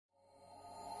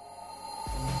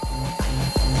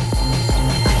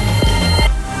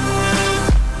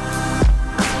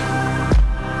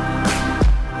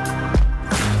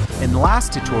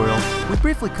last tutorial, we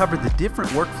briefly covered the different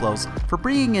workflows for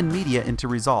bringing in media into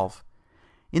Resolve.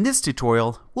 In this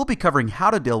tutorial, we'll be covering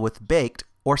how to deal with baked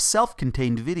or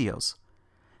self-contained videos.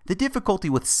 The difficulty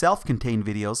with self-contained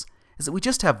videos is that we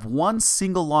just have one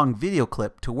single long video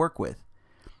clip to work with.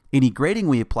 Any grading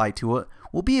we apply to it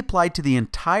will be applied to the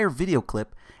entire video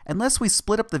clip unless we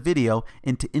split up the video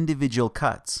into individual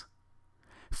cuts.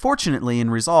 Fortunately,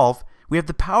 in Resolve, we have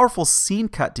the powerful scene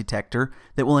cut detector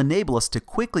that will enable us to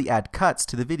quickly add cuts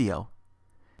to the video.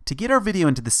 To get our video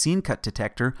into the scene cut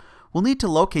detector, we'll need to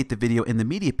locate the video in the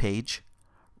media page,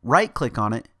 right-click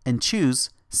on it, and choose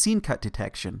Scene Cut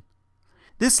Detection.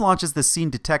 This launches the Scene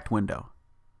Detect window.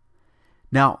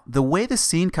 Now, the way the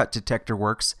Scene Cut Detector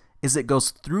works is it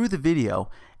goes through the video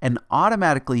and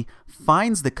automatically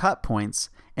finds the cut points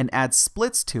and adds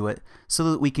splits to it so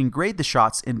that we can grade the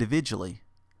shots individually.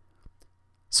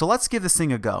 So let's give this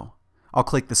thing a go. I'll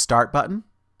click the Start button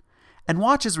and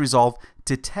watch as Resolve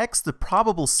detects the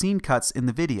probable scene cuts in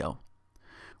the video.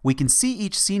 We can see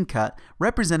each scene cut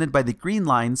represented by the green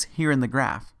lines here in the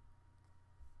graph.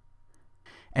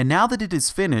 And now that it is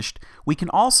finished, we can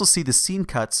also see the scene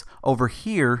cuts over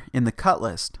here in the cut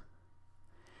list.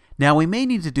 Now we may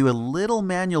need to do a little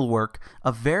manual work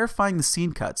of verifying the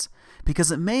scene cuts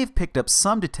because it may have picked up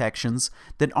some detections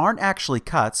that aren't actually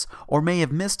cuts or may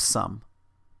have missed some.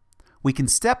 We can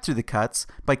step through the cuts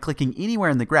by clicking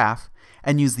anywhere in the graph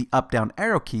and use the up-down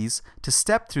arrow keys to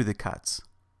step through the cuts.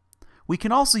 We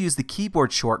can also use the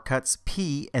keyboard shortcuts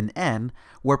P and N,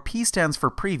 where P stands for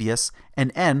previous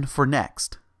and N for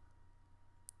next.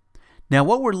 Now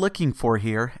what we're looking for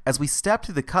here as we step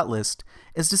through the cut list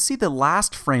is to see the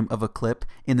last frame of a clip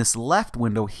in this left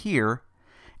window here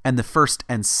and the first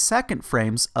and second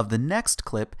frames of the next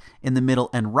clip in the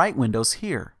middle and right windows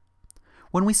here.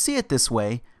 When we see it this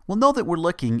way, we'll know that we're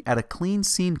looking at a clean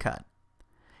scene cut.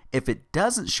 If it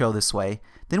doesn't show this way,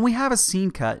 then we have a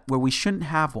scene cut where we shouldn't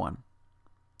have one.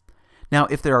 Now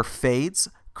if there are fades,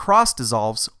 cross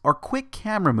dissolves, or quick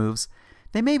camera moves,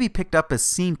 they may be picked up as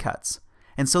scene cuts,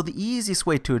 and so the easiest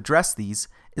way to address these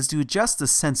is to adjust the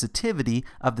sensitivity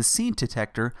of the scene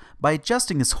detector by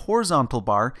adjusting this horizontal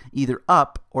bar either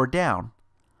up or down.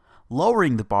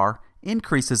 Lowering the bar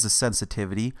increases the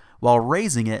sensitivity, while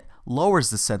raising it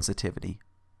lowers the sensitivity.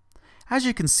 As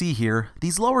you can see here,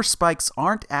 these lower spikes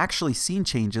aren't actually scene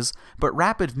changes, but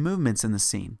rapid movements in the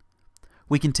scene.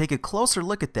 We can take a closer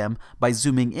look at them by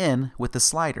zooming in with the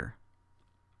slider.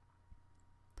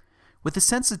 With the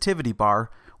sensitivity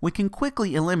bar, we can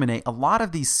quickly eliminate a lot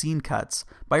of these scene cuts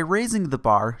by raising the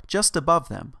bar just above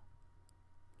them.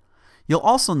 You'll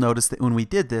also notice that when we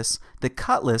did this, the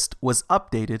cut list was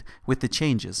updated with the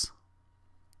changes.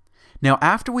 Now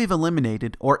after we've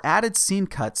eliminated or added scene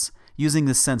cuts using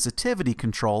the sensitivity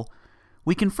control,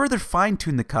 we can further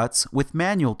fine-tune the cuts with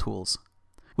manual tools.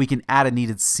 We can add a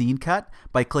needed scene cut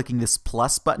by clicking this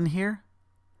plus button here,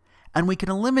 and we can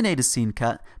eliminate a scene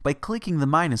cut by clicking the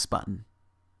minus button.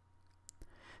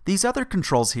 These other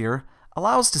controls here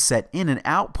allow us to set in and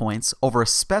out points over a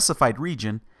specified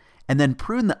region and then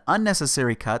prune the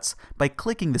unnecessary cuts by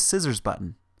clicking the scissors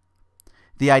button.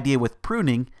 The idea with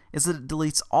pruning is that it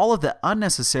deletes all of the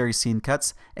unnecessary scene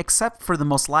cuts except for the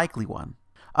most likely one.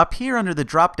 Up here under the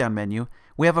drop-down menu,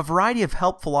 we have a variety of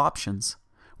helpful options.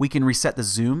 We can reset the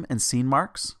zoom and scene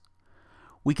marks.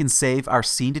 We can save our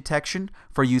scene detection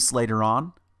for use later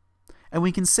on. And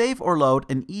we can save or load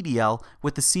an EDL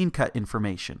with the scene cut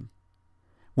information.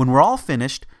 When we're all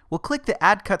finished, we'll click the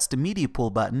Add Cuts to Media Pool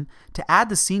button to add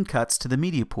the scene cuts to the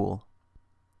media pool.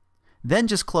 Then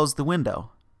just close the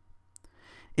window.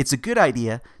 It's a good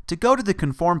idea to go to the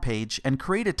Conform page and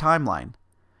create a timeline.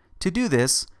 To do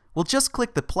this, we'll just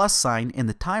click the plus sign in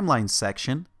the Timeline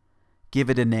section, give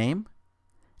it a name,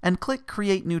 and click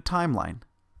Create New Timeline.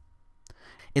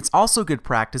 It's also good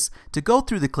practice to go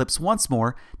through the clips once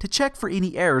more to check for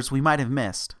any errors we might have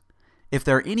missed. If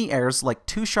there are any errors like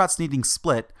two shots needing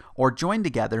split or joined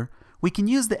together, we can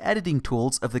use the editing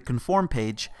tools of the Conform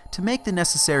page to make the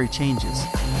necessary changes.